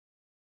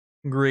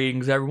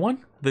Greetings,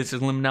 everyone. This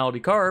is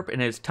LiminalityCarb,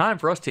 and it's time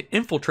for us to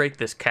infiltrate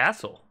this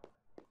castle.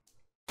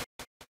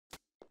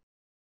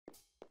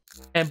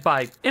 And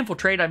by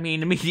infiltrate, I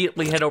mean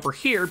immediately head over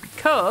here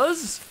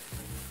because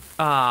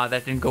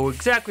that didn't go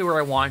exactly where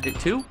I wanted it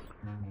to.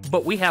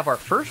 But we have our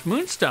first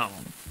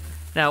moonstone.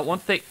 Now, one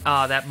thing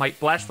that might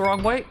blast the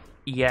wrong way.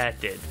 Yeah, it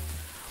did.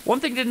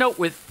 One thing to note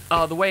with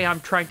the way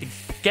I'm trying to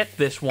get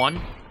this one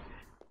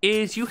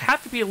is you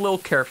have to be a little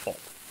careful.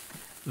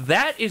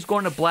 That is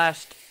going to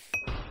blast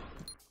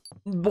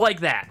like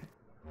that.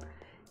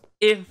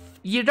 If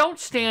you don't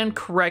stand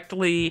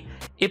correctly,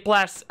 it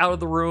blasts out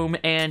of the room,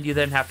 and you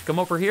then have to come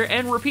over here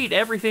and repeat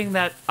everything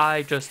that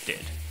I just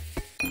did.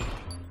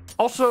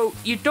 Also,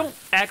 you don't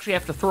actually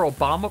have to throw a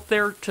bomb up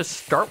there to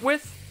start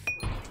with.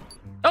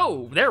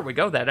 Oh, there we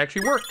go. That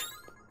actually worked.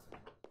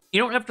 You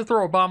don't have to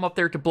throw a bomb up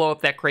there to blow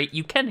up that crate.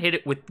 You can hit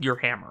it with your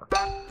hammer.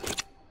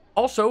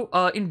 Also,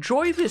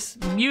 enjoy this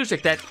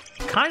music that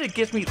kind of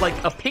gives me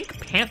like a Pink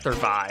Panther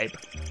vibe.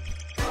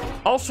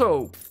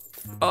 Also,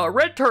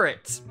 red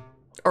turrets,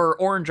 or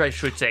orange I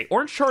should say.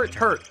 Orange turrets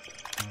hurt.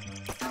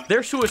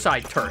 They're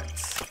suicide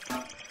turrets.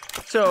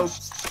 So,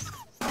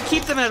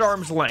 keep them at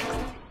arm's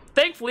length.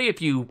 Thankfully,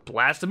 if you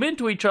blast them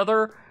into each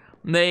other,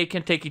 they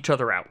can take each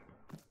other out.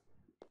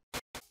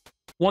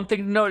 One thing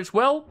to note as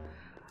well,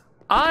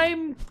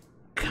 I'm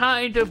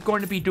kind of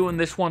going to be doing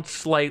this one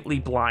slightly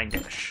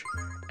blindish,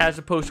 as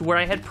opposed to what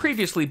I had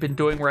previously been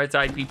doing, whereas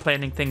I'd be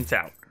planning things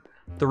out.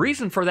 The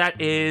reason for that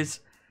is,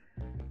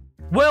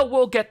 well,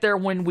 we'll get there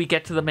when we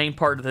get to the main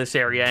part of this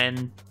area,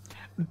 and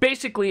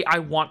basically I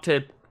want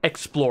to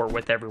explore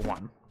with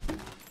everyone.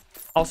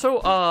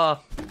 Also,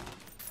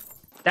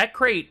 that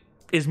crate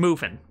is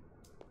moving.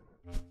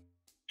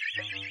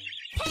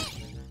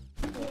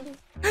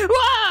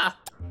 Ah!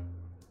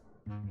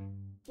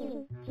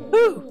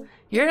 Ooh,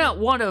 you're not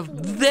one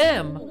of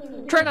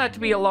them. Try not to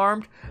be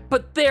alarmed,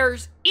 but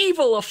there's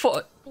evil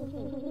afoot.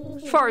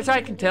 As far as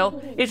I can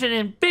tell, it's an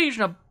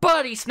invasion of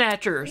body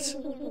snatchers.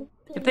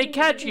 If they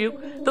catch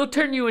you, they'll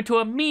turn you into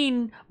a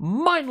mean,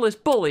 mindless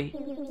bully.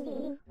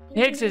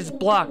 The exit is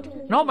blocked,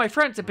 and all my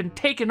friends have been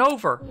taken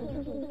over.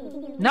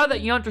 Now that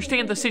you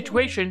understand the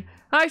situation,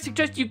 I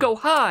suggest you go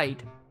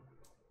hide.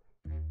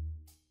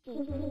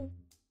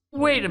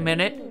 Wait a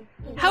minute.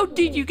 How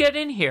did you get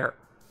in here?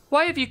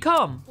 Why have you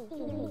come?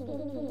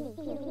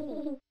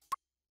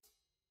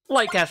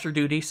 Lightcaster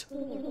duties.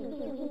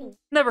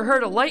 Never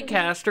heard of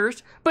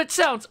lightcasters, but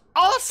sounds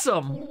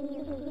awesome!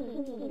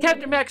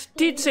 Captain Max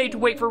did say to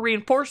wait for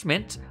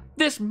reinforcements.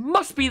 This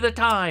must be the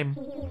time.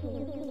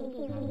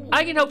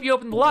 I can help you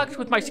open the locks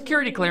with my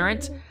security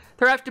clearance.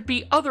 There have to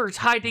be others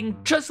hiding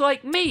just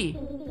like me.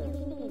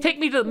 Take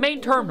me to the main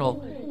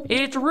terminal.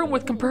 It's a room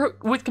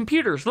with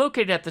computers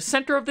located at the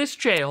center of this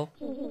jail.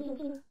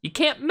 You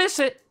can't miss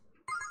it.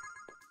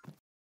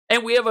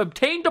 And we have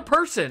obtained a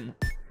person.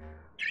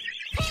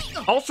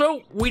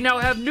 Also, we now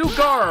have new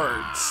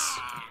guards.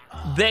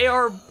 They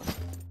are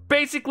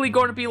basically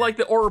going to be like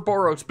the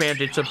Ouroboros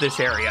bandits of this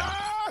area.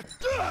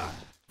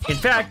 In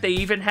fact, they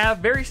even have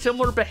very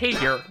similar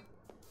behavior.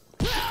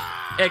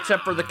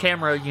 Except for the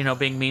camera, you know,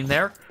 being mean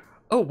there.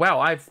 Oh,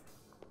 wow, I've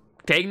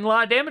taken a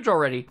lot of damage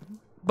already.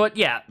 But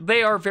yeah,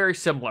 they are very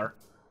similar.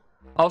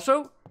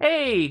 Also,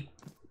 hey,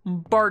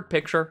 bard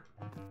picture.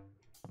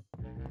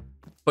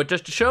 But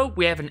just to show,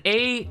 we have an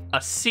A,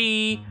 a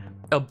C,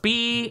 a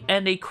B,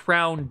 and a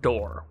crown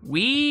door.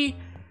 We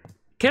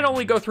can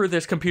only go through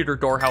this computer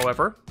door,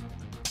 however,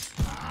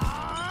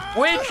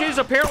 which is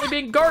apparently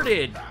being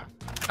guarded.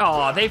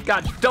 Aw, they've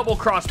got double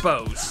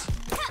crossbows.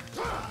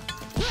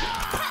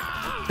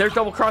 Their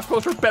double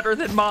crossbows are better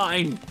than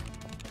mine.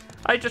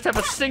 I just have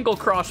a single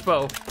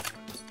crossbow.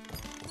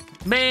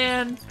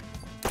 Man,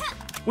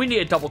 we need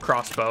a double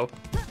crossbow.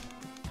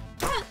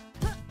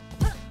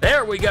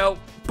 There we go.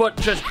 But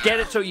just get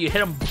it so you hit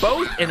them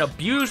both and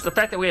abuse the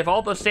fact that we have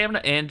all the stamina,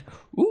 and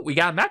ooh, we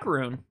got a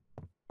macaroon.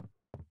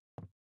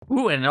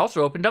 Ooh, and it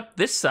also opened up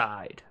this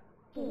side.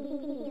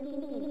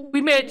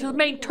 We made it to the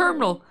main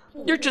terminal.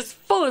 You're just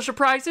full of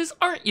surprises,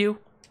 aren't you?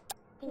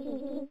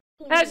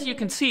 As you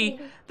can see,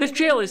 this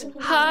jail is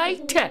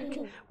high-tech.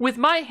 With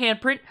my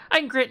handprint, I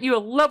can grant you a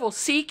level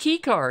C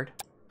keycard.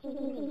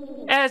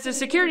 As a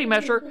security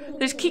measure,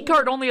 this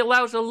keycard only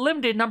allows a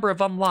limited number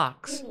of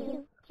unlocks.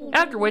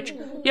 After which,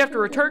 you have to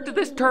return to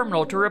this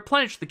terminal to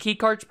replenish the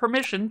keycard's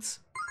permissions.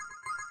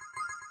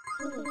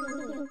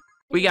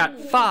 We got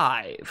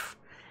 5.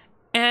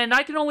 And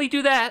I can only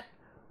do that.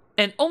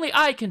 And only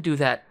I can do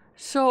that.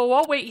 So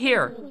I'll wait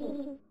here.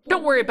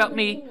 Don't worry about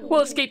me.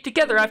 We'll escape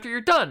together after you're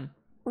done.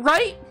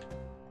 Right?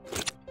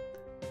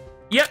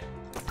 Yep.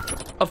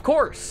 Of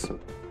course.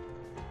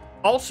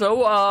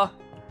 Also,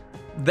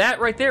 that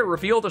right there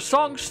revealed a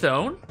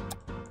songstone.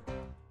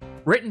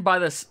 Written by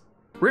the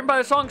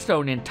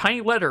Songstone in tiny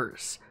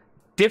letters.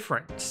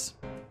 Difference.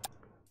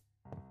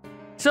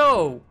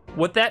 So,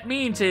 what that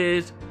means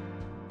is,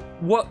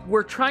 what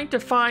we're trying to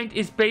find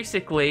is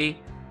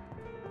basically,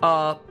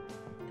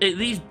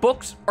 these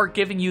books are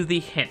giving you the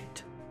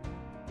hint.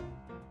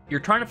 You're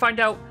trying to find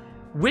out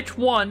which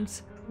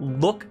ones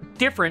look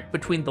different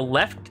between the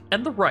left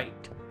and the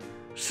right.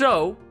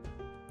 So,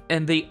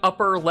 in the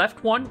upper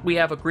left one, we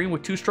have a green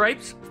with 2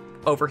 stripes.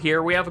 Over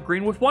here, we have a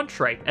green with 1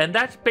 stripe. And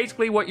that's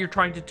basically what you're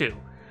trying to do.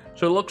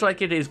 So it looks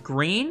like it is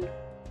green,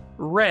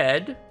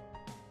 red,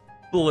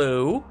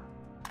 blue.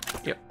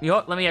 You know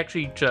what? Let me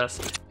actually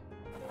just...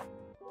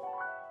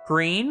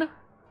 Green,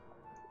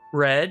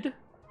 red,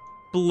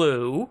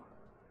 blue.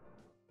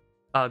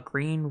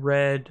 Green,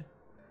 red,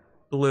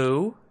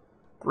 blue.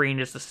 Green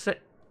is the same.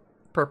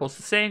 Purple's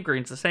the same.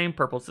 Green's the same.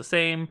 Purple's the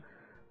same.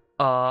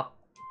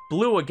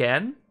 Blue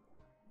again.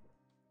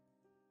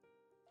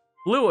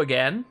 Blue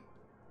again.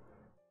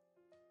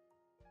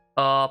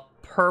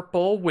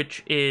 Purple,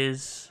 which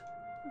is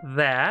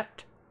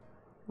that.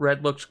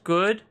 Red looks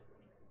good.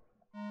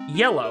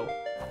 Yellow.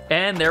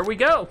 And there we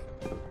go.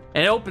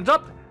 And it opens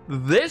up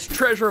this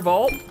treasure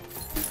vault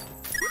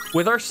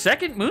with our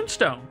second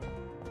moonstone.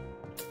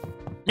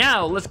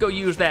 Now, let's go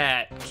use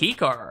that key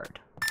card.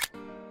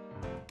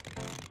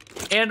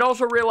 And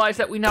also realize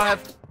that we now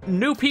have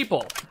new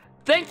people.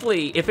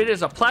 Thankfully, if it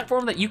is a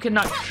platform that you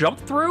cannot jump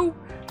through,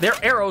 their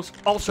arrows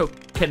also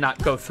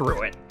cannot go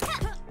through it.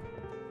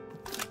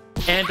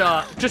 And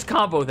just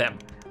combo them.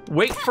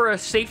 Wait for a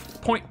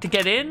safe point to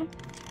get in,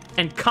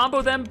 and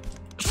combo them,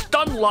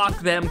 stun lock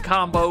them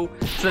combo,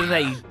 so that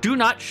they do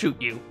not shoot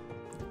you.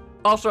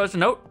 Also, as a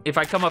note, if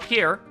I come up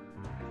here,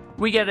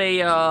 we get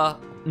a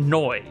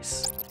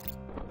noise.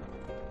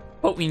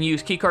 But we can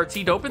use keycard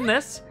C to open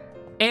this,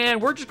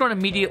 and we're just going to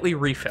immediately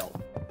refill.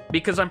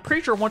 Because I'm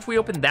pretty sure once we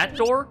open that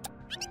door,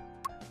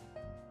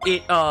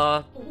 it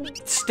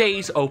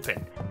stays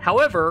open.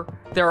 However,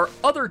 there are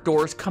other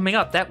doors coming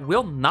up that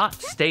will not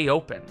stay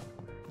open.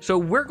 So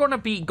we're going to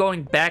be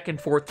going back and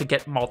forth to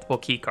get multiple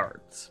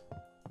keycards.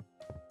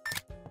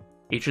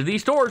 Each of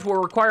these doors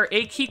will require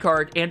a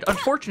keycard, and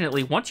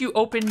unfortunately, once you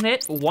open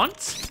it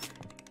once,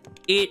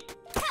 it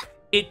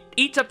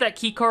eats up that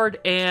keycard,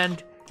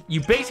 and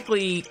you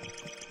basically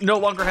no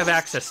longer have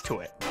access to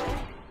it.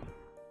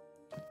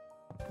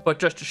 But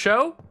just to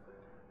show,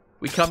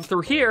 we come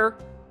through here,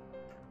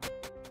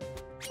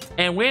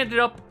 and we ended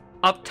up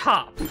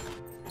top.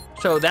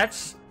 So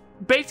that's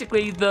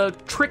basically the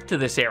trick to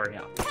this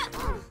area.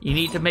 You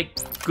need to make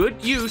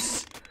good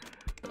use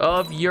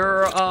of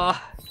your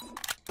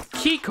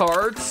key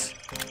cards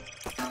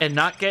and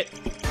not get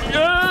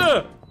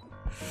that.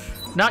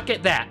 Not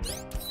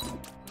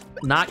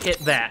get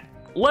that.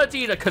 Let's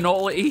eat a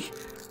cannoli.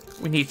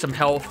 We need some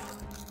health.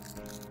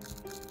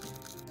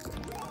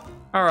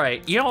 All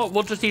right, you know what?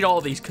 We'll just eat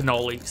all these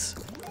cannolis.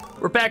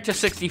 We're back to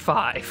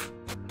 65.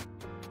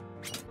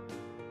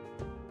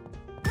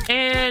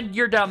 And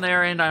you're down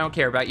there, and I don't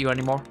care about you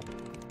anymore.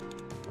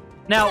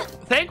 Now,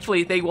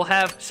 thankfully, they will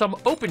have some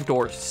open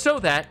doors so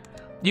that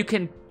you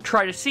can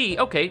try to see,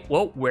 okay,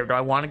 well, where do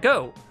I want to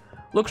go?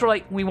 Looks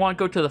like we want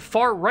to go to the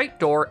far right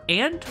door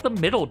and to the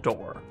middle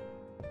door.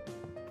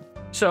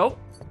 So,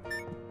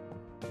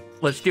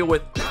 let's deal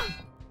with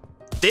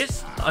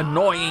this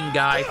annoying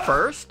guy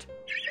first.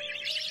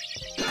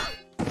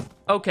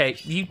 Okay,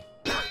 you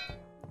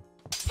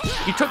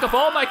took up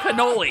all my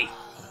cannoli.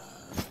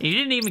 And you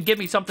didn't even give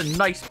me something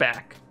nice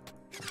back.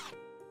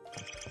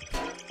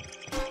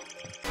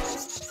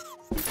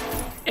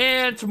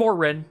 And some more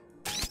Rin.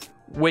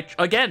 Which,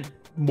 again,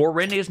 more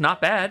Rin is not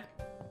bad.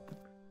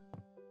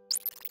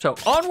 So,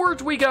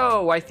 onwards we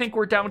go. I think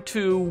we're down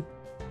to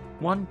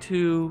 1,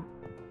 2,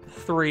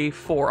 3,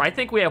 4. I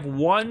think we have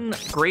 1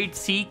 grade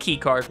C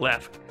keycard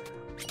left.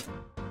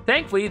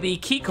 Thankfully, the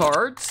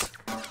keycards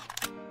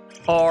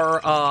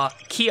are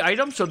key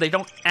items, so they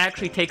don't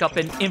actually take up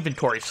an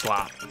inventory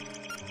slot.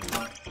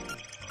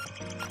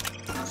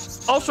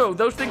 Also,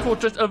 those things will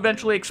just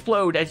eventually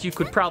explode, as you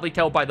could probably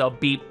tell by the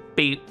beep,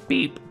 beep,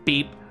 beep,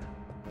 beep.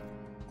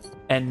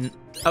 And,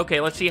 okay,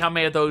 let's see how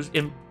many of those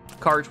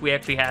cards we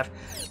actually have.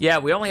 Yeah,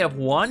 we only have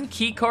 1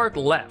 key card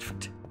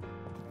left.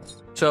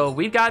 So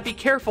we've got to be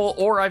careful,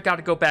 or I've got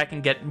to go back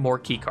and get more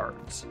key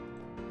cards.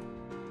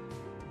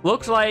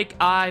 Looks like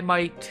I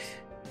might...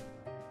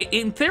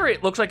 In theory,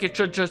 it looks like it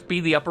should just be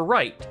the upper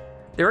right.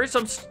 There is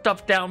some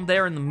stuff down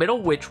there in the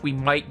middle, which we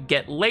might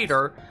get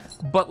later,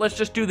 but let's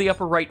just do the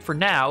upper right for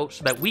now,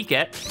 so that we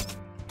get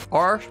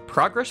our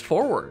progress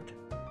forward.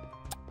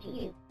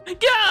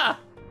 Yeah!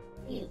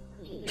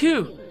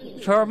 Phew,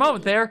 for a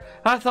moment there,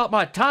 I thought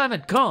my time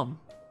had come.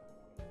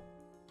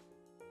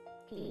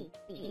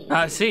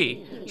 I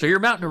see, so you're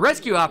mounting a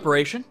rescue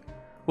operation?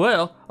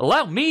 Well,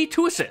 allow me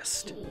to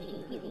assist.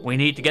 We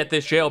need to get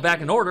this jail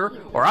back in order,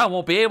 or I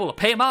won't be able to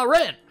pay my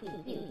rent.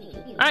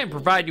 I can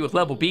provide you with a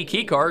level B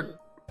keycard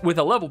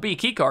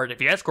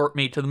if you escort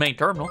me to the main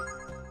terminal.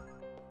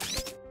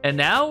 And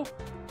now,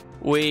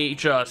 we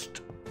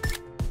just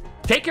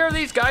take care of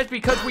these guys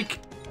because we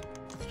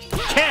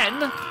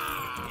can.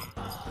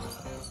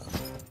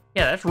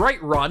 Yeah, that's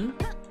right, run.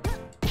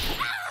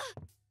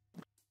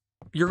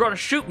 You're gonna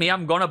shoot me,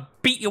 I'm gonna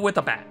beat you with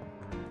a bat.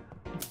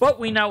 But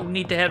we now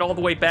need to head all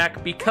the way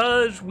back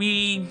because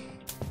we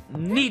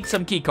need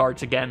some key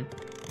cards again.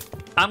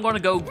 I'm gonna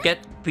go get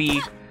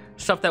the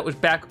stuff that was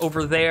back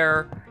over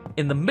there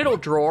in the middle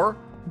drawer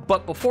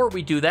But before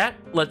we do that,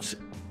 let's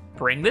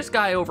bring this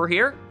guy over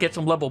here, get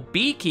some level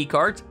B key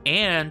cards,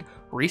 and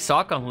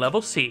restock on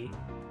level C.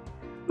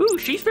 Ooh,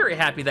 she's very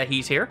happy that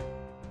he's here.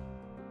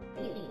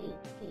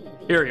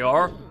 Here you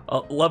are, a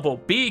level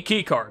B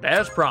key card,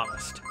 as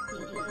promised.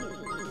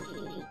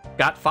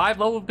 Got 5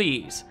 level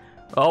Bs.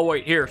 I'll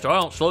wait here so I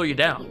don't slow you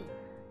down.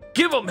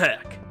 Give 'em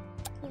heck!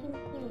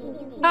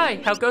 Hi,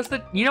 how goes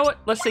the... You know what?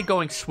 Let's say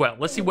going swell.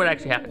 Let's see what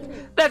actually happens.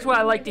 That's what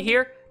I like to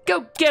hear.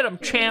 Go get 'em,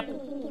 champ!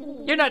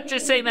 You're not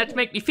just saying that to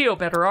make me feel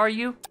better, are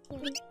you?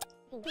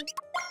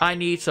 I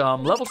need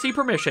some level C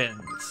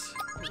permissions.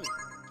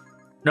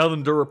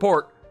 Nothing to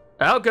report.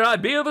 How can I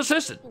be of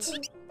assistance?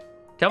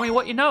 Tell me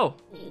what you know.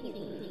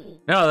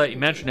 Now that you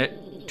mention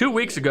it, 2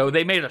 weeks ago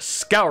they made us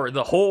scour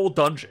the whole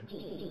dungeon.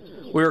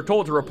 We were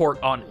told to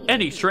report on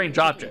any strange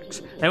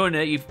objects. They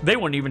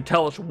wouldn't even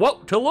tell us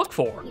what to look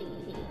for.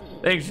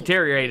 Things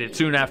deteriorated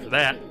soon after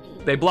that.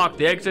 They blocked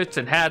the exits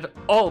and had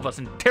all of us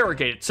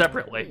interrogated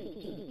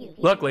separately.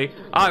 Luckily,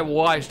 I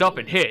wised up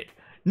and hid.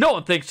 No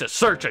one thinks to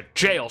search a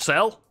jail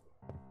cell.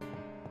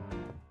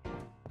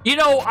 You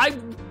know, I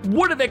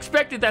would have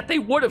expected that they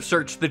would have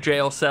searched the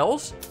jail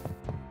cells.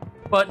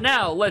 But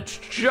now, let's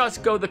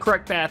just go the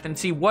correct path and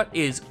see what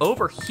is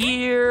over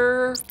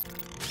here.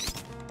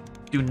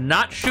 Do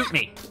not shoot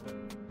me.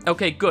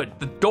 Okay, good.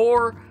 The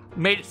door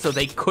made it so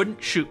they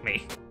couldn't shoot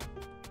me.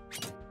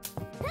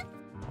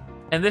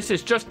 And this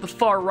is just the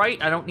far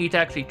right. I don't need to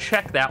actually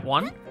check that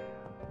one.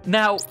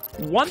 Now,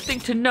 one thing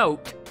to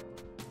note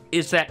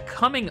is that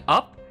coming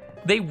up,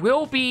 they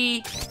will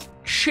be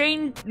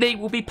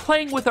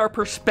playing with our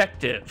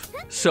perspective,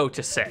 so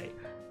to say.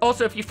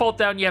 Also, if you fall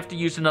down, you have to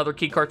use another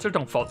keycard, so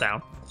don't fall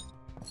down.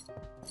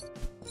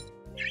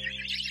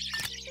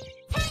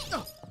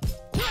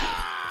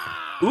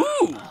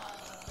 Ooh!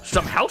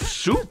 Some house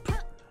soup!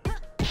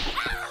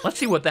 Let's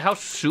see what the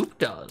house soup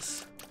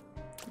does.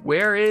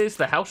 Where is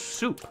the house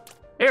soup?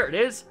 There it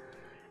is!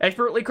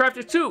 Expertly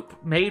crafted soup,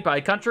 made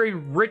by country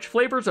rich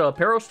flavors of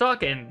perro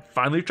stock and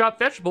finely chopped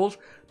vegetables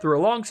through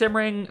a long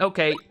simmering...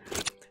 Okay,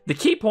 the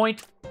key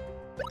point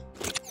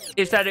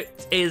is that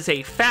it is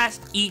a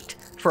fast eat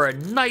for a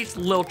nice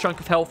little chunk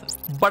of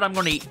health, but I'm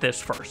going to eat this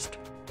first,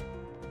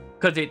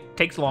 because it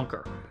takes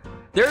longer.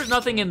 There's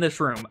nothing in this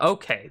room.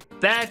 Okay,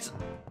 that's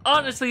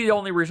honestly the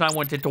only reason I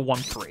went into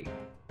 1-3.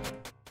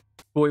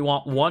 We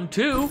want 1-2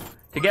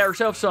 to get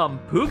ourselves some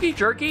Pookie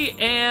Jerky,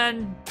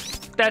 and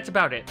that's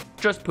about it.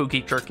 Just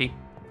Pookie Jerky.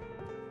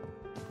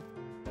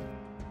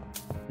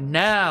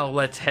 Now,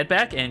 let's head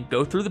back and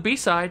go through the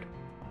B-side.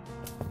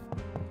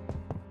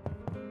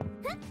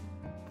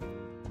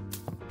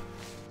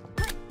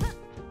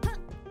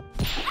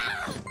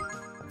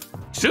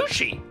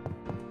 Sushi!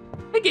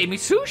 They gave me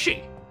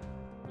sushi!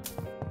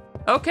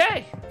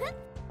 Okay.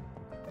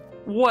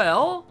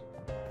 Well,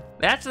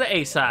 that's the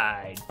A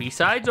side. B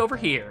side's over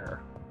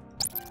here.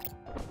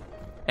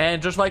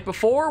 And just like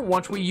before,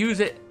 once we use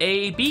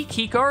a B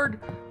keycard,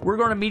 we're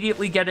going to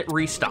immediately get it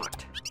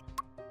restocked.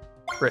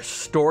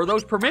 Restore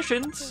those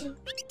permissions.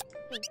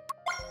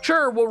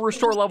 Sure, we'll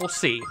restore level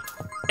C.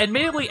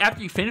 Admittedly,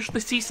 after you finish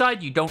the C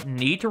side, you don't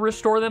need to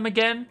restore them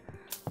again,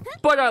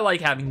 but I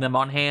like having them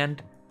on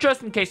hand,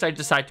 just in case I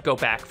decide to go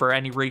back for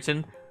any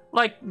reason,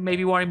 like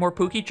maybe wanting more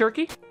Pookie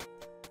Jerky.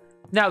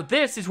 Now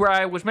this is where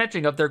I was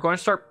mentioning of they're going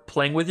to start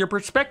playing with your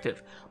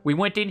perspective. We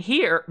went in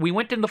here, we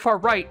went in the far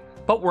right,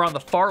 but we're on the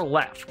far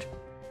left.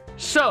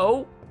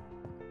 So,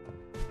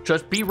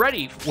 just be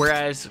ready,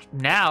 whereas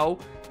now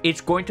it's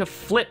going to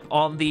flip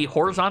on the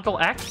horizontal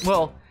axis.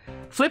 Well,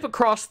 flip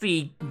across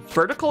the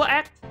vertical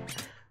axis.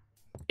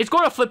 It's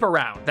going to flip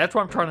around, that's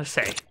what I'm trying to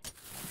say.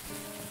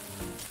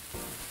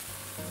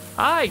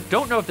 I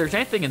don't know if there's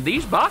anything in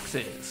these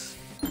boxes.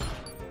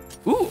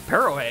 Ooh, a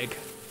Perro egg.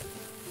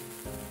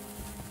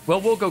 Well,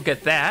 we'll go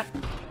get that.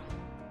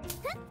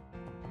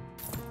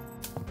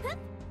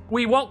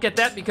 We won't get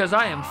that because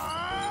I am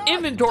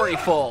inventory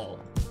full.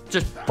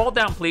 Just fall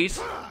down,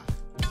 please.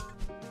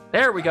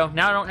 There we go.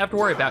 Now I don't have to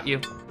worry about you.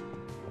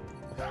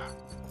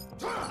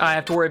 I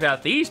have to worry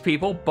about these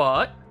people,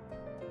 but...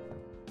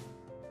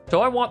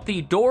 So I want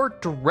the door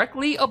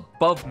directly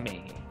above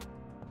me.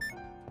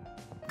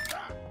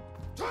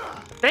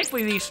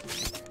 Thankfully, these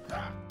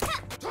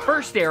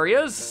first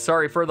areas,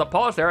 sorry for the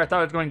pause there, I thought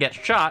I was going to get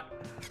shot,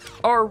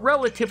 are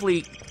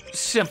relatively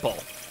simple.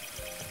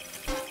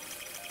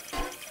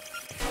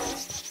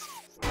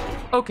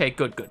 Okay,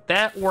 good, good.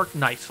 That worked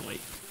nicely.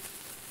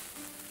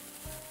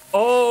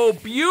 Oh,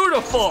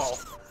 beautiful!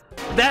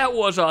 That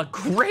was a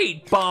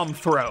great bomb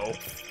throw.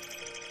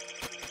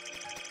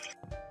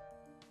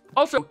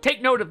 Also,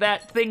 take note of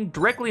that thing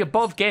directly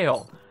above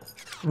Gail.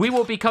 We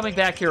will be coming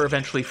back here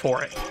eventually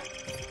for it.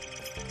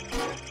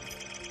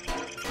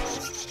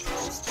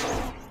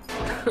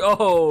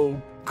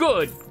 Oh,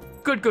 good.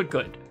 Good, good,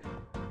 good.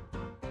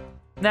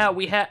 Now,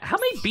 we have... How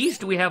many bees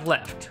do we have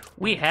left?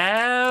 We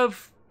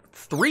have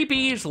 3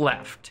 bees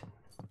left.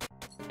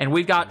 And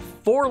we've got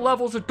 4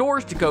 levels of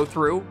doors to go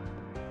through.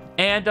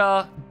 And,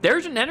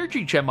 there's an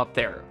energy gem up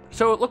there.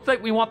 So it looks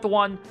like we want the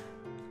one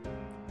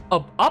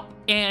up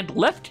and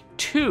left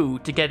 2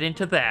 to get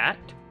into that.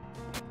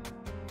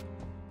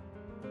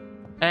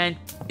 And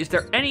is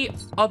there any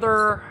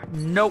other?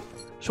 Nope.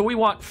 So we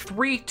want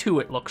 3, 2,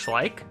 it looks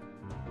like.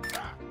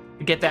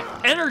 To get that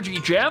energy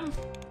gem,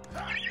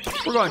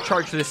 we're going to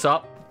charge this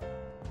up.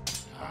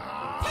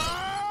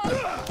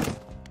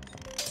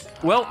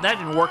 Well, that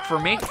didn't work for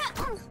me.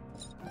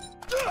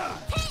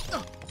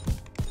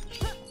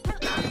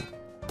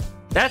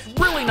 That's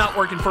really not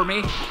working for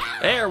me.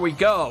 There we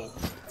go.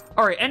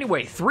 All right,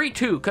 anyway, 3,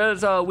 2,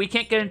 because we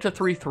can't get into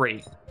 3,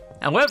 3.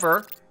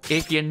 However,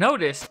 if you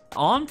notice,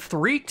 on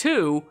 3,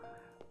 2,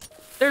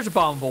 there's a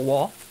bombable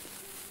wall.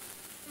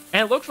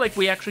 And it looks like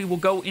we actually will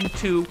go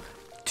into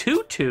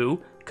 2,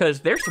 2, because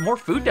there's some more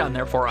food down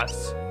there for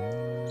us.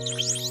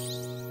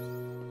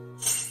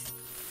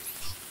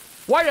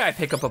 Why did I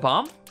pick up a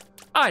bomb?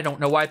 I don't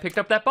know why I picked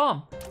up that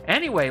bomb.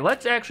 Anyway,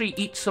 let's actually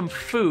eat some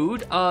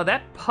food.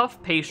 That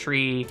puff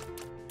pastry...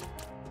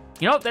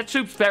 You know, that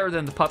soup's better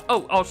than the puff...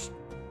 Oh,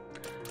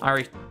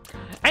 alright.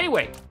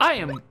 Anyway, I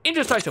am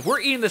indecisive.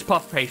 We're eating this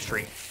puff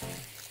pastry.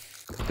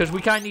 Because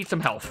we kind of need some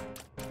health.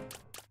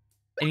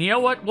 And you know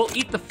what? We'll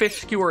eat the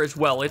fish skewer as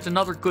well. It's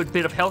another good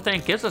bit of health and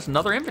it gives us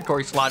another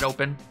inventory slot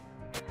open.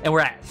 And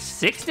we're at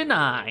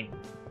 69.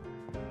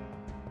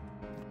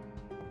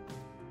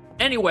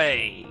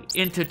 Anyway,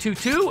 into 2,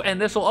 2,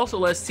 and this will also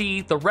let us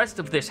see the rest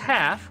of this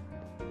half.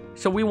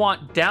 So we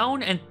want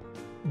down and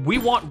we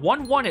want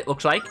 1, 1 it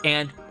looks like,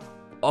 and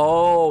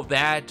oh,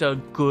 that's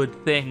a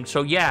good thing.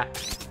 So yeah,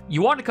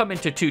 you want to come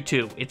into 2,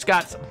 2. It's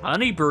got some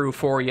honey brew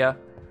for you.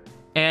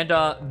 And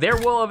there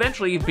will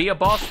eventually be a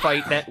boss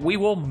fight that we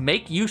will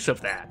make use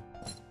of that.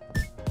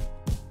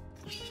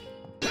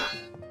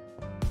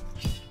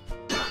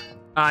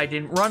 I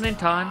didn't run in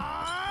time.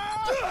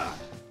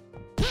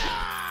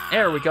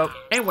 There we go.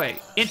 Anyway,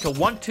 into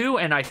 1, 2,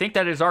 and I think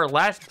that is our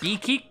last B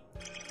key.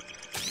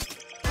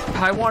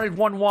 I wanted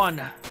 1,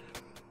 1.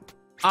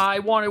 I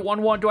wanted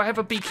 1, 1. Do I have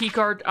a B key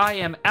card? I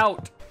am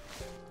out.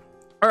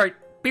 All right,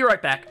 be right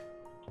back.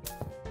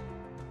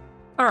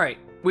 All right,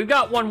 we've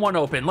got 1, 1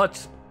 open.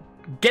 Let's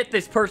get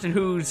this person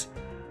who's...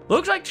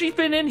 Looks like she's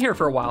been in here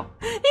for a while.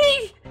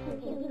 Hey,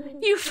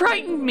 you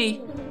frightened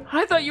me.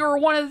 I thought you were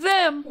one of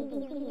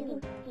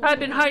them. I've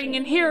been hiding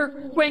in here,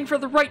 waiting for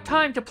the right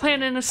time to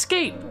plan an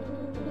escape.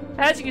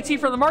 As you can see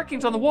from the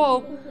markings on the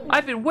wall,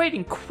 I've been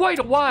waiting quite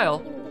a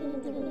while.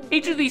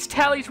 Each of these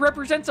tallies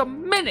represents a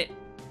minute.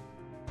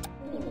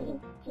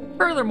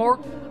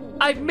 Furthermore,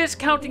 I've missed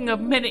counting a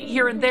minute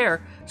here and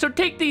there, so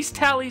take these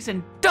tallies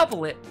and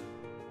double it.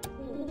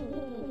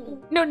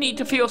 No need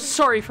to feel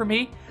sorry for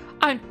me.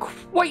 I'm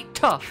quite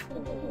tough.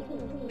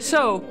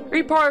 So, are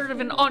you part of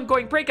an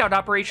ongoing breakout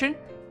operation?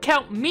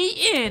 Count me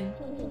in.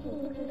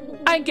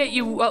 I can get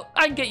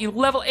you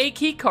level A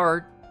key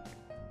card.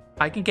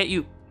 I can get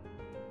you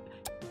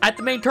at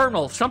the main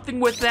terminal. Something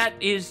with that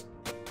is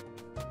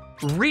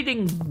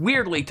reading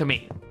weirdly to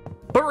me.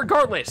 But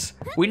regardless,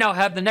 we now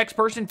have the next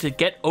person to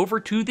get over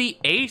to the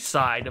A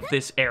side of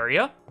this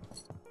area.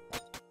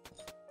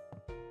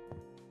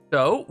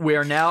 So, we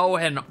are now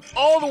heading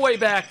all the way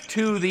back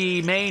to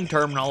the main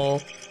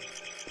terminal.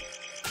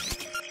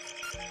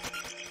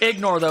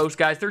 Ignore those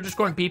guys. They're just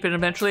going to beep and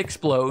eventually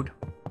explode.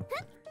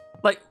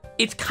 Like,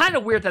 it's kind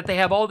of weird that they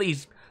have all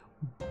these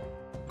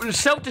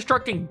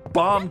self-destructing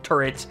bomb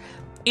turrets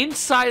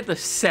inside the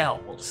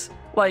cells.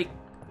 Like,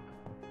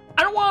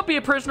 I don't want to be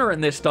a prisoner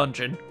in this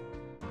dungeon.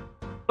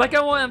 Like, I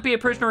don't want to be a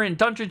prisoner in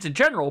dungeons in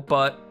general,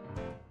 but...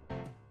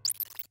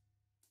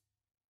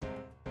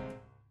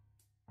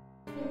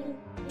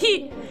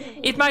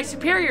 If my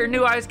superior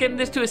knew I was getting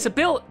this to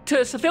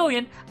a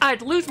civilian,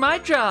 I'd lose my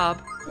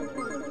job.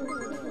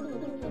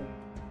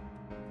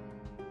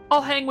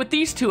 I'll hang with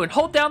these two and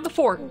hold down the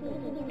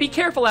fort. Be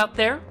careful out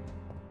there.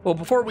 Well,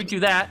 before we do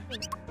that,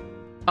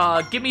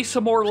 give me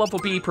some more level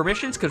B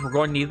permissions, because we're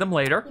going to need them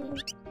later.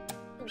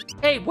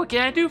 Hey, what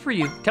can I do for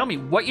you? Tell me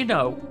what you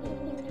know.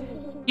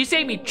 You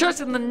saved me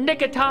just in the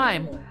nick of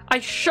time. I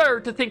shudder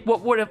to think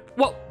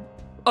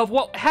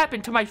what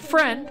happened to my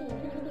friend.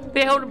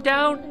 They held him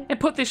down and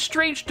put this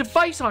strange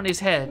device on his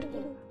head.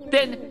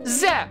 Then,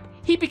 zap,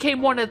 he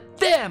became one of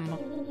them.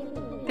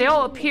 They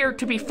all appeared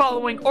to be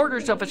following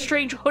orders of a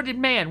strange hooded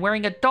man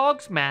wearing a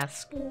dog's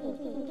mask.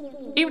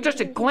 Even just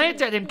a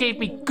glance at him gave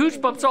me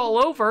goosebumps all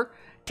over.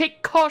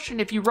 Take caution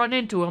if you run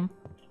into him.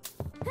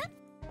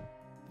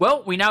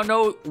 Well, we now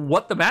know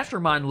what the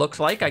mastermind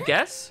looks like, I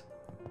guess.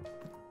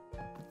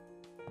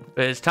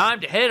 It's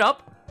time to head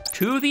up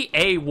to the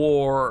A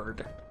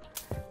ward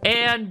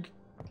and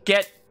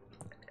get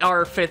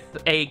our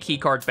 5th A key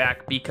card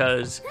back,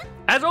 because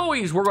as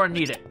always, we're going to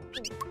need it.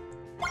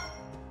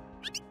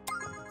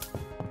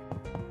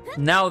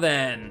 Now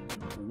then,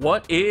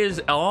 what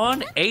is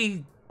on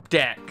A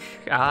deck?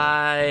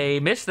 I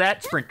missed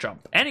that sprint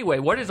jump. Anyway,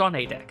 what is on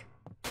A deck?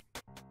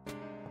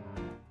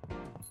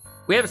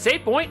 We have a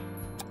save point.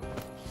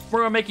 We're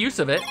going to make use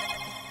of it.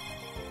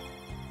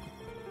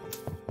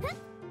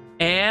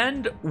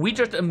 And we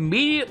just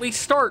immediately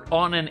start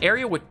on an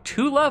area with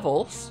 2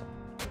 levels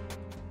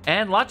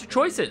and lots of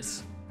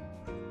choices.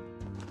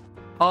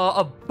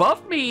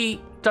 Above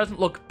me doesn't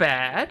look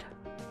bad.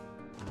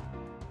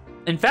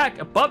 In fact,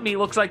 above me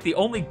looks like the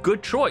only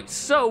good choice.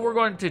 So we're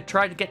going to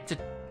try to get to...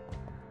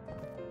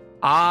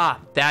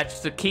 Ah, that's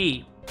the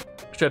key.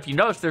 So if you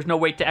notice, there's no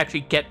way to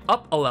actually get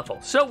up a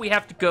level. So we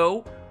have to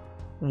go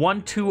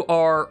one to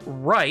our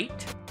right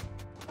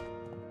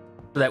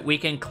so that we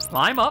can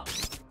climb up.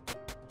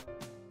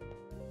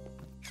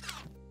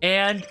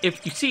 And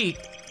if you see,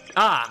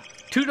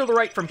 two to the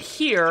right from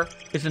here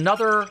is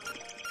another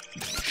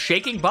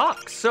shaking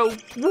box. So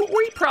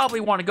we probably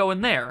want to go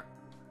in there.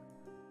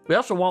 We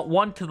also want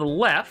one to the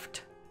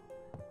left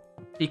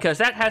because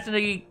that has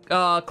a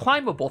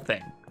climbable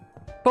thing.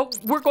 But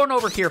we're going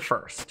over here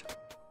first.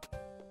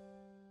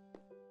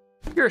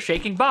 You're a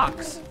shaking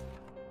box.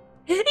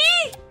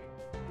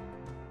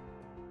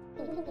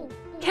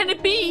 Can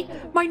it be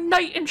my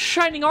knight in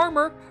shining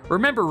armor?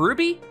 Remember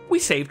Ruby? We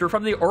saved her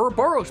from the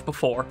Ouroboros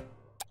before.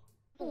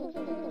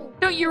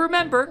 Don't you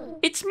remember?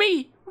 It's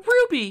me,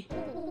 Ruby.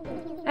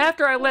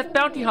 After I left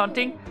bounty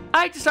hunting,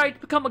 I decided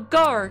to become a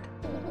guard.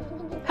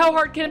 How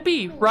hard can it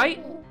be,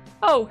 right?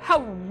 Oh,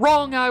 how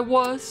wrong I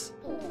was.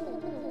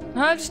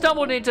 I've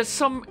stumbled into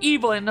some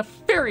evil and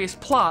nefarious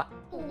plot.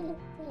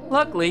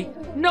 Luckily,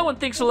 no one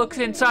thinks to look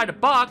inside a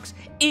box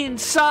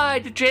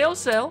inside a jail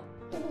cell.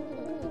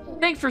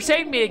 Thanks for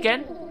saving me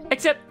again.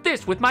 Accept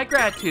this with my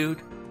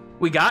gratitude.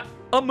 We got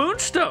a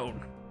moonstone.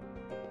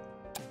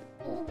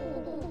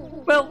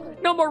 Well,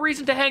 no more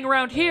reason to hang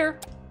around here.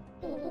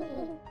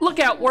 Look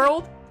out,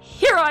 world.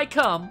 Here I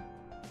come.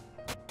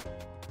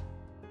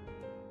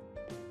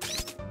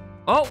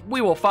 Oh,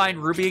 we will find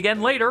Ruby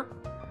again later.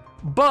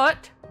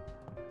 But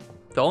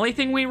the only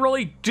thing we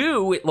really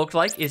do, it looked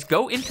like, is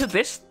go into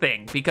this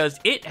thing because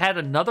it had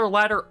another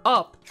ladder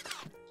up.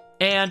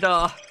 And,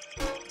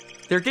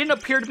 there didn't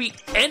appear to be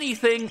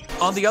anything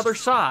on the other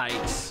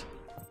sides.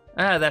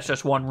 That's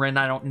just one Rin.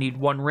 I don't need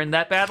one Rin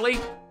that badly.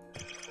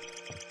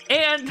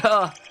 And,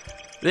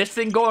 this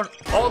thing going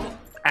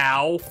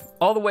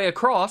all the way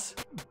across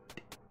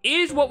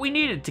is what we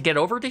needed to get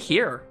over to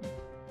here.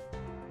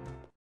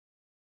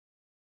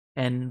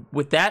 And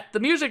with that, the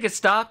music is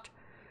stopped.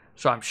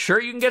 So I'm sure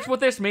you can guess what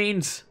this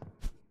means.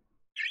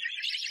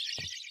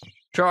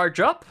 Charge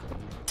up.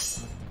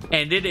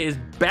 And it is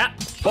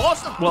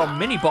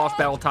mini boss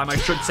battle time, I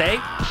should say.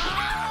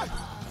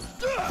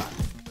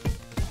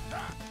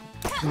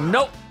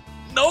 Nope.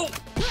 Nope.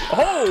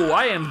 Oh,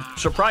 I am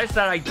surprised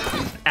that I,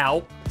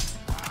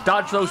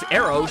 dodged those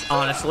arrows,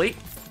 honestly.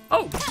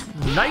 Oh,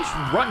 nice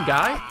run,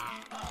 guy.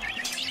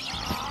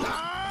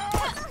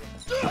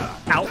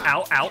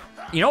 Ow.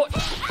 You know what?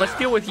 Let's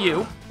deal with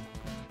you.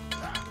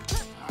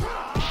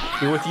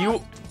 Deal with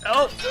you.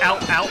 Oh,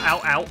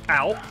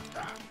 ow.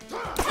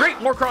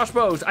 Great, more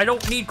crossbows. I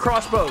don't need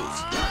crossbows.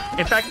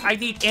 In fact, I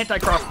need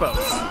anti-crossbows.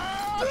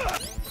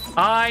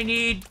 I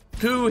need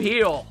to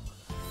heal.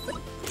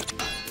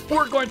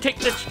 We're going to take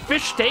this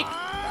fish steak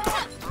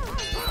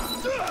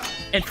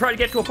and try to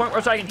get to a point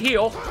where I can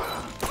heal.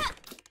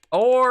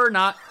 Or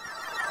not.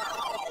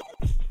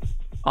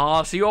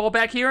 I'll see you all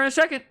back here in a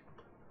second.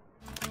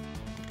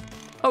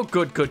 Oh,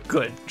 good.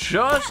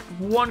 Just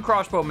one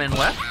crossbowman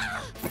left.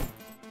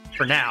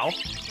 For now.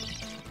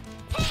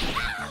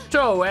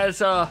 So,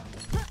 as a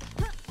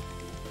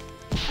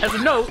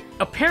note,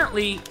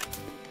 apparently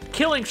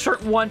killing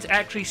certain ones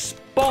actually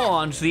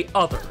spawns the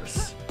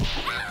others.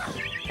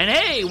 And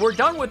hey, we're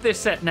done with this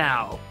set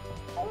now.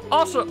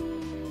 Also,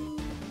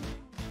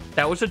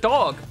 that was a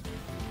dog.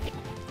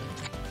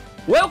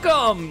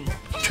 Welcome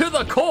to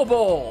the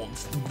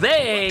kobolds.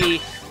 They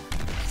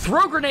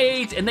throw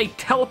grenades and they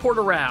teleport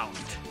around.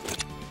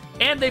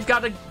 And they've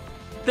got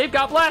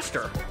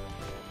blaster.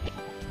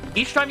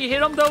 Each time you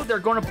hit them, though, they're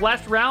going to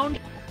blast around.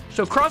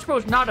 So crossbow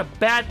is not a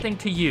bad thing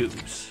to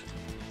use.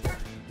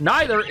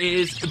 Neither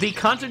is the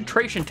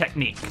concentration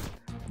technique.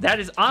 That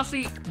is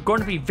honestly going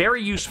to be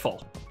very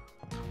useful.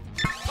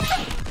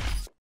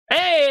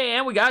 Hey,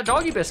 and we got a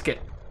doggy biscuit.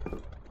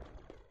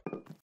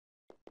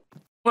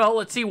 Well,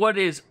 let's see what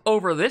is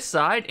over this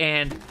side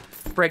and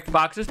break the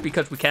boxes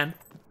because we can.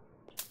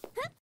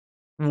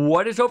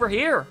 What is over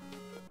here?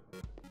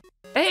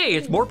 Hey,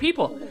 it's more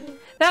people.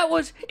 That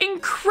was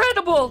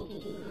incredible.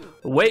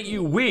 The way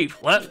you weave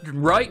left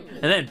and right,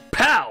 and then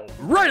pow,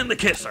 right in the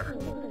kisser.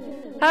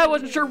 I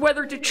wasn't sure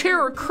whether to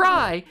cheer or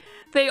cry.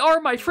 They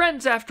are my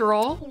friends after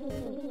all.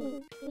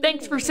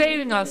 Thanks for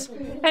saving us.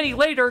 Any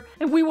later,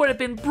 and we would have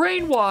been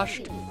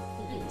brainwashed.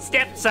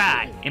 Step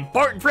aside.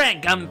 Important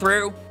friend coming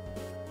through.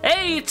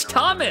 Hey, it's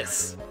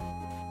Thomas.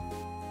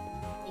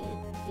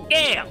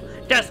 Gail,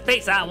 just the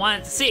face I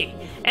wanted to see.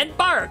 And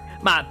Bart,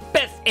 my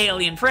best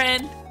alien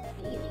friend.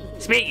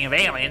 Speaking of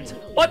aliens,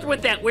 what's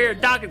with that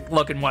weird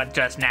dog-looking one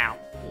just now?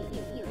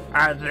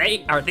 Are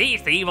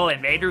these the evil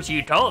invaders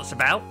you told us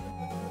about?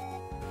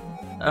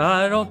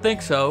 I don't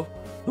think so.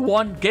 The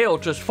one Gail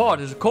just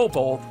fought is a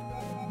kobold.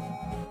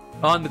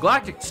 On the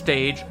galactic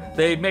stage,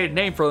 they made a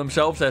name for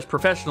themselves as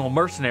professional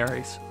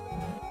mercenaries.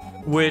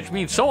 Which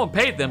means someone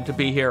paid them to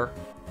be here.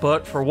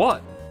 But for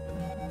what?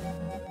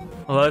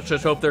 Let's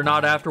just hope they're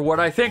not after what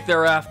I think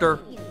they're after.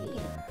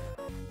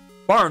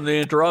 Pardon the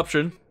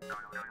interruption.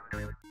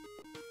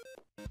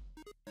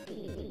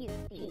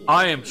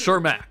 I am Sir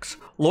Max,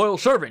 loyal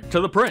servant to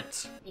the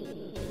prince.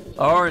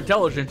 Our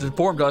intelligence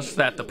informed us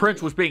that the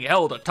prince was being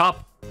held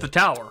atop the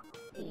tower.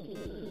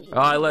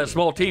 I led a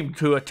small team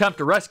to attempt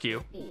to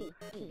rescue.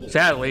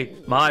 Sadly,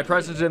 my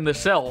presence in this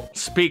cell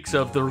speaks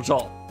of the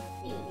result.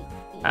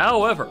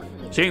 However,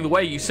 seeing the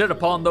way you sit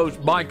upon those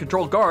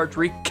mind-control guards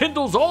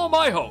rekindles all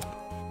my hope.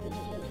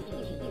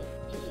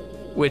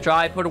 Which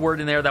I put a word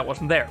in there that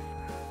wasn't there.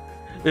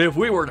 If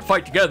we were to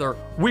fight together,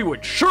 we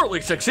would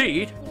surely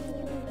succeed.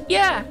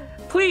 Yeah,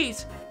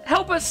 please,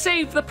 help us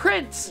save the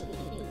prince.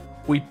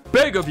 We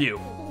beg of you.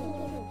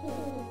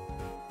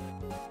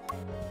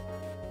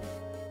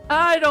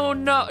 I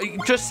don't know.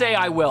 Just say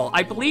I will.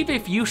 I believe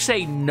if you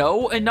say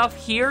no enough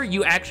here,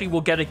 you actually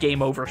will get a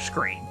game over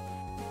screen.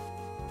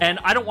 And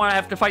I don't want to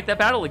have to fight that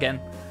battle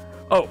again.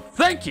 Oh,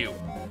 thank you.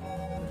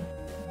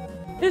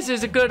 This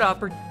is a good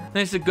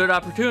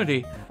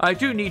opportunity. I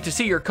do need to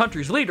see your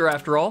country's leader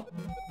after all.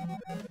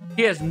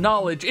 He has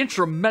knowledge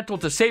instrumental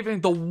to saving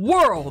the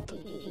world.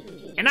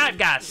 And I've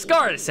got a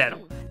score to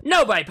settle.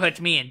 Nobody puts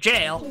me in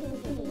jail.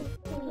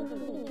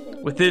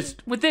 With this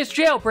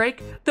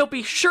jailbreak, they'll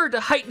be sure to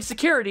heighten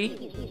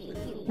security.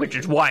 Which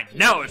is why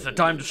now is the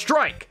time to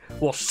strike.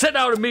 We'll set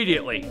out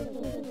immediately.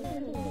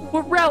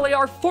 We'll rally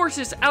our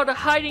forces out of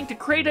hiding to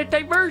create a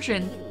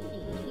diversion.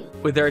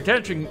 With their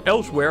attention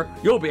elsewhere,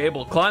 you'll be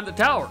able to climb the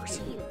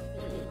towers.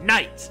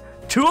 Knights,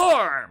 to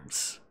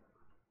arms!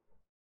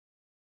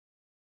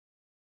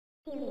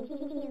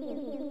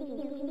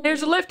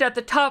 There's a lift at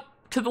the top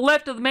to the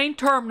left of the main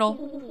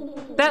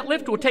terminal. That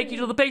lift will take you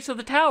to the base of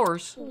the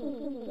towers.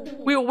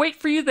 We will wait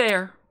for you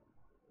there.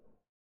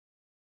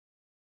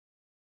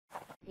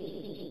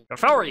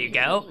 Before you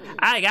go,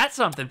 I got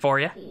something for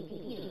you.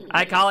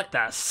 I call it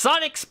the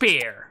Sonic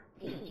Spear.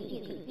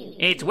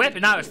 It's a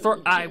weapon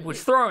I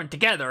was throwing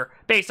together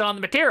based on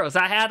the materials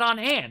I had on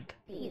hand.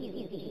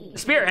 The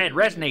spearhead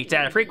resonates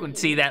at a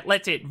frequency that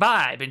lets it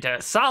vibe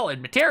into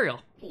solid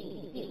material.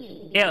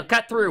 It'll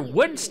cut through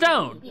wood and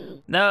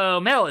stone, though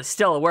metal is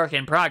still a work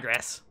in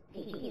progress.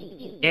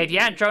 If you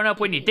hadn't shown up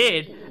when you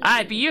did,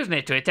 I'd be using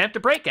it to attempt a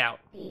breakout.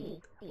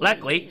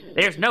 Luckily,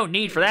 there's no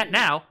need for that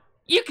now.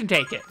 You can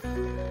take it.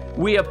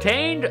 We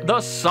obtained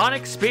the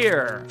Sonic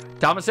Spear.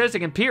 Thomas says it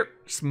can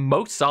pierce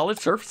most solid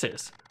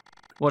surfaces.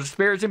 Once the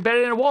spear is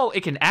embedded in a wall,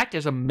 it can act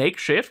as a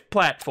makeshift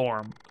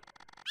platform.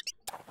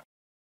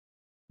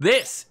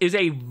 This is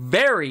a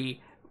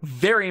very,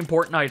 very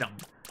important item,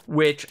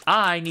 which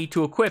I need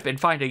to equip and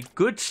find a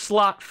good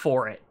slot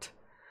for it.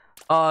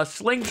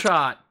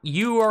 Slingshot,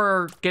 you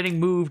are getting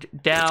moved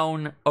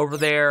down over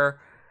there,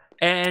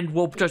 and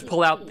we'll just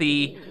pull out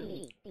the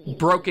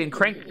broken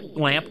crank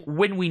lamp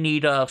when we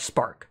need a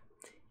spark.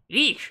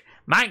 Eesh,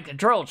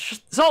 mind-controlled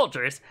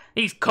soldiers,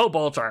 these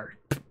kobolds are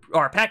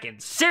packing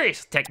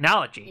serious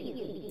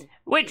technology.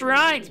 Which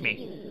reminds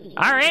me,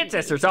 our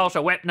ancestors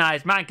also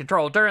weaponized mind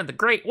control during the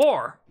Great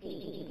War.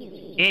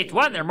 It's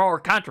one of their more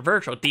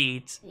controversial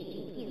deeds.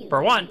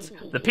 For once,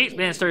 the peace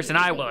ministers and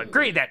I will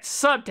agree that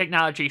some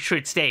technology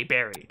should stay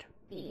buried.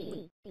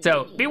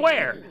 So,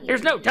 beware,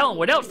 there's no telling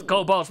what else the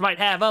kobolds might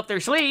have up their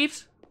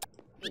sleeves.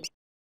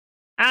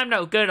 I'm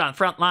no good on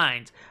front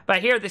lines, but I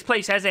hear this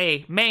place has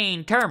a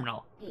main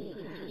terminal.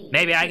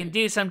 Maybe I can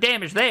do some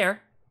damage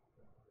there.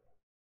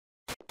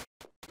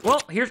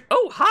 Well, here's...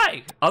 Oh,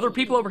 hi! Other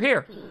people over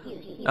here.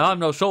 I'm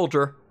no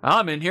soldier.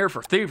 I'm in here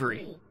for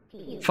thievery.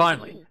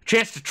 Finally, a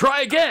chance to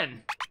try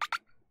again!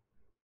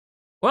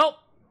 Well...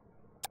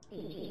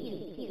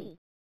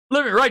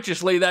 living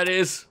righteously, that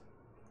is.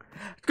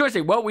 I was going to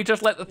say, well, we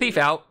just let the thief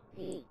out.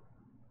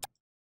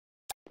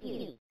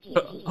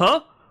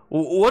 Huh?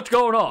 What's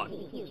going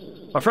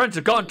on? My friends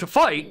have gone to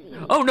fight.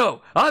 Oh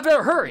no, I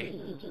better hurry.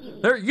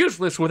 They're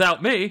useless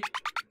without me.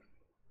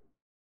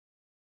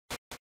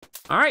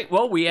 Alright,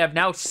 well, we have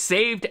now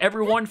saved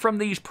everyone from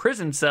these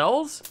prison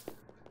cells.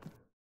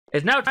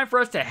 It's now time for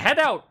us to head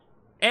out,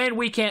 and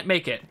we can't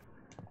make it.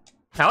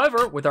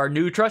 However, with our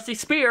new trusty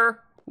spear,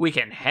 we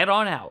can head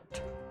on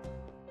out.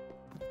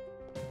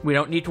 We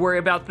don't need to worry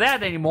about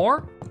that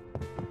anymore.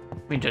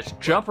 We can just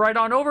jump right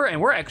on over,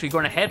 and we're actually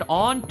going to head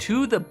on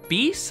to the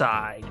B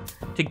side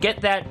to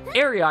get that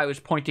area I was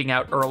pointing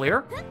out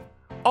earlier.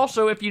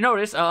 Also, if you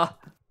notice,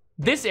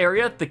 this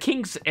area, the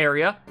King's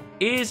area,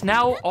 is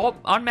now all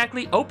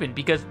automatically open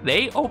because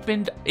they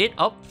opened it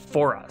up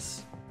for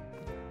us.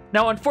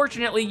 Now,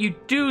 unfortunately, you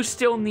do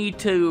still need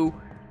to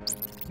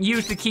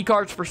use the key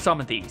cards for some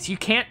of these. You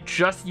can't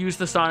just use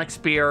the Sonic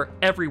Spear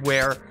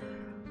everywhere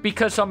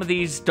because some of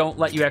these don't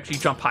let you actually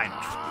jump high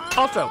enough.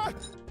 Also,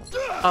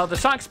 the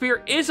Sonic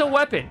Spear is a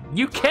weapon.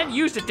 You can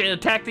use it to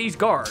attack these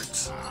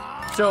guards.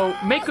 So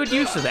make good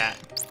use of that.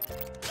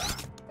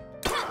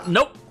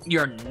 Nope,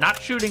 you're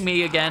not shooting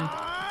me again.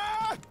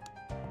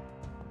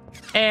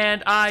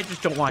 And I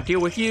just don't want to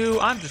deal with you.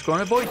 I'm just going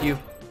to avoid you.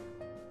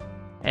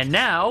 And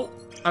now,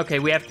 okay,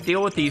 we have to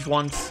deal with these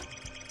ones.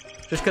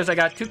 Just because I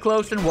got too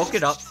close and woke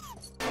it up.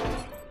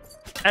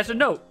 As a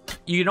note,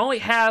 you can only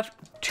have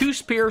 2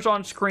 spears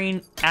on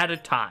screen at a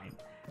time.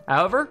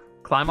 However,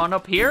 climb on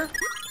up here,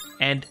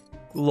 and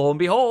lo and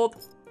behold,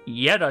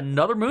 yet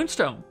another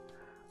moonstone.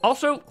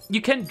 Also,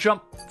 you can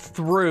jump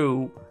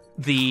through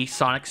the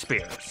sonic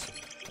spears.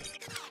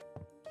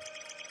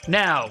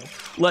 Now,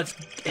 let's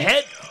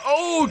head...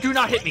 Oh, do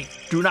not hit me.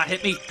 Do not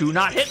hit me. Do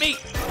not hit me.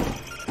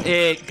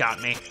 It got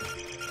me.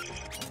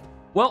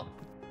 Well,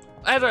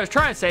 as I was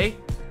trying to say,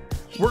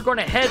 we're going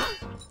to head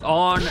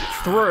on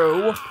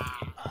through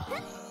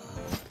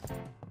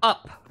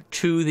up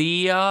to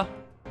the,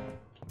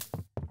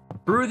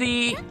 through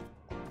the...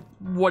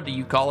 What do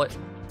you call it?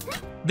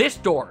 This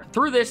door.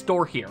 Through this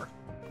door here.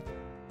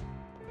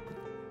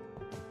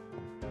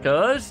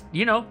 Because,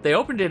 you know, they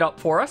opened it up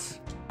for us.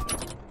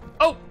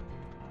 Oh!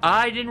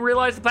 I didn't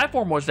realize the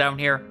platform was down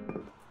here.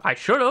 I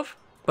should have,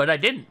 but I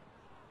didn't.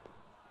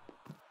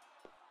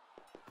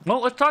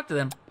 Well, let's talk to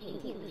them.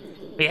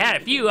 We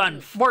had a few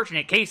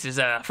unfortunate cases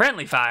of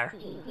friendly fire.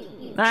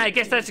 I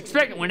guess that's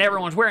expected when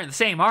everyone's wearing the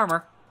same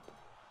armor.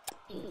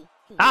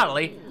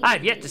 Oddly,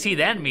 I've yet to see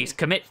the enemies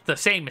commit the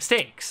same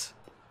mistakes.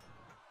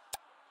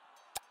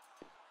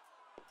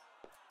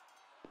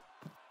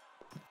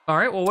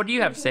 Alright, well, what do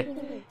you have to say?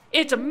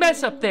 It's a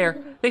mess up there.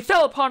 They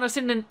fell upon us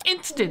in an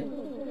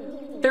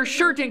instant. They're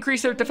sure to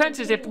increase their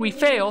defenses if we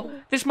fail.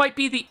 This might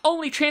be the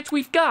only chance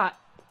we've got.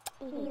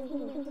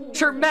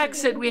 Sir Max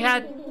said we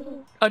had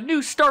a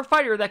new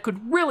starfighter that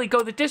could really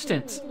go the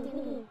distance.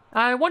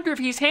 I wonder if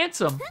he's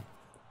handsome.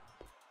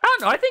 I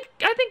don't know, I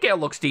think Gail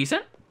looks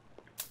decent.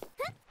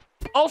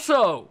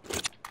 Also,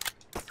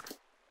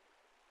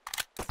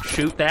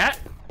 shoot that.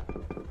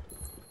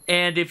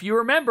 And if you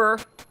remember,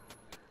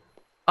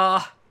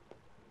 actually,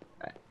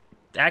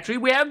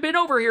 we haven't been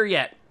over here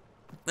yet.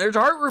 There's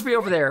a heart rupee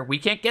over there. We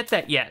can't get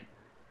that yet.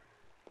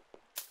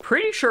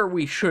 Pretty sure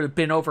we should have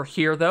been over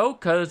here, though,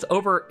 because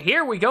over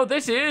here we go.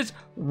 This is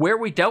where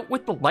we dealt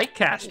with the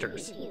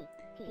lightcasters.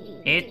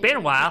 It's been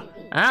a while.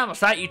 I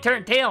almost thought you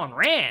turned tail and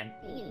ran.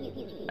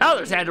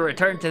 Others had to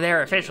return to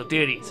their official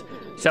duties,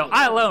 so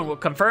I alone will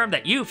confirm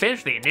that you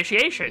finished the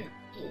initiation.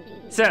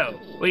 So,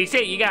 when you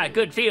say you got a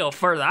good feel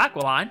for the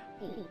Aqualine,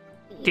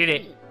 did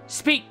it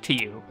speak to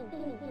you?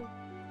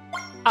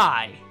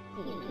 Aye.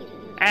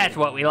 That's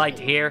what we like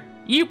to hear.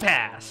 You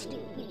passed.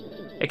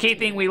 The key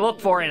thing we look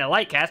for in a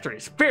lightcaster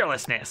is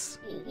fearlessness.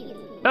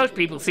 Most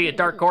people see a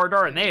dark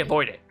corridor and they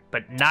avoid it,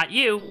 but not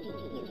you.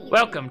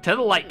 Welcome to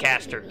the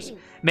lightcasters.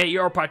 May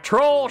your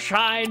patrol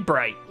shine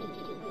bright.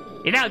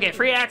 You now get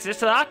free access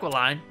to the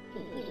Aqualine,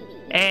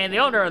 and the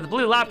owner of the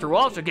Blue Lobster will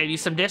also give you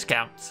some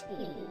discounts.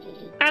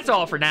 That's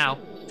all for now.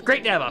 It's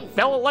great to have a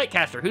fellow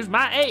lightcaster who's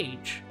my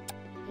age.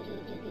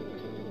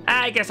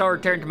 I guess I'll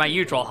return to my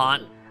usual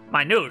haunt.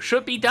 My news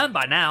should be done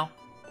by now.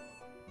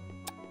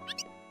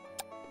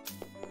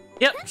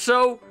 Yep,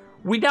 so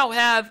we now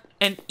have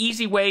an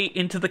easy way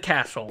into the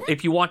castle.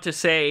 If you want to,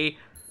 say,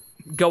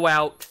 go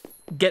out,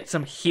 get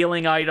some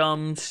healing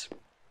items,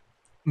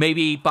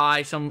 maybe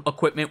buy some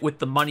equipment with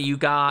the money you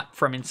got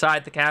from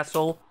inside the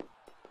castle.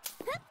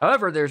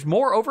 However, there's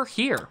more over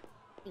here.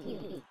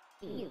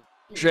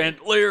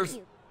 Chandelier's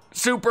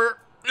super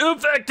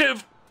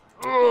effective.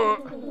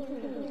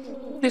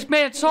 Ugh. This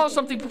man saw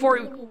something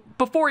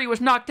before he was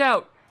knocked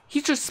out.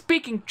 He's just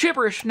speaking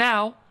gibberish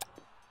now.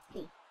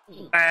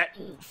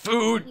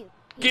 Food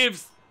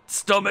gives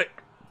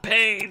stomach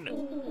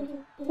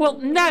pain. Well,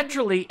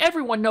 naturally,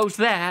 everyone knows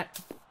that.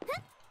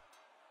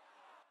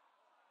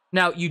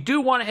 Now, you do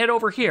want to head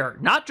over here,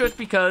 not just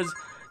because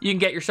you can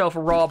get yourself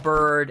a raw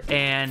bird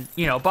and,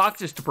 you know,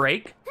 boxes to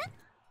break,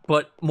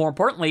 but more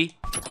importantly,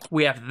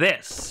 we have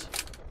this.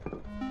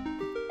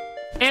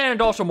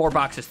 And also more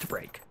boxes to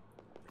break.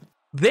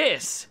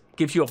 This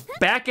gives you a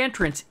back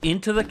entrance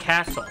into the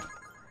castle.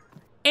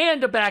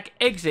 And a back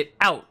exit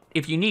out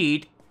if you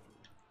need.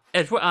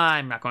 As well,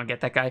 I'm not going to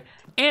get that guy.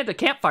 And a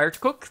campfire to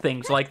cook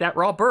things like that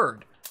raw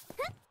bird.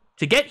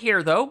 To get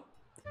here, though,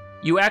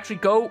 you actually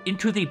go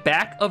into the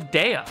back of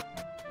Dea.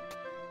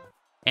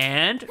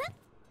 And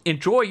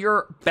enjoy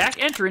your back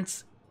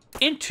entrance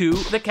into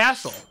the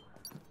castle.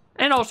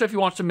 And also, if you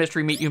want some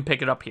mystery meat, you can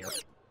pick it up here.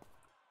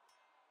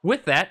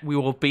 With that, we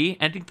will be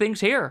ending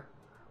things here.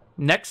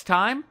 Next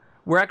time,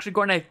 we're actually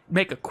going to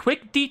make a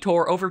quick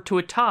detour over to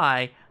a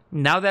tie,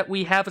 now that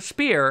we have a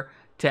spear,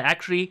 to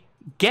actually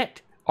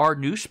get our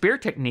new spear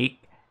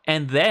technique,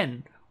 and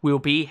then we'll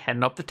be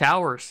heading up the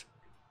towers.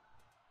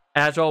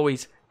 As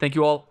always, thank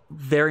you all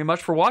very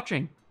much for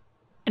watching,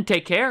 and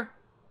take care.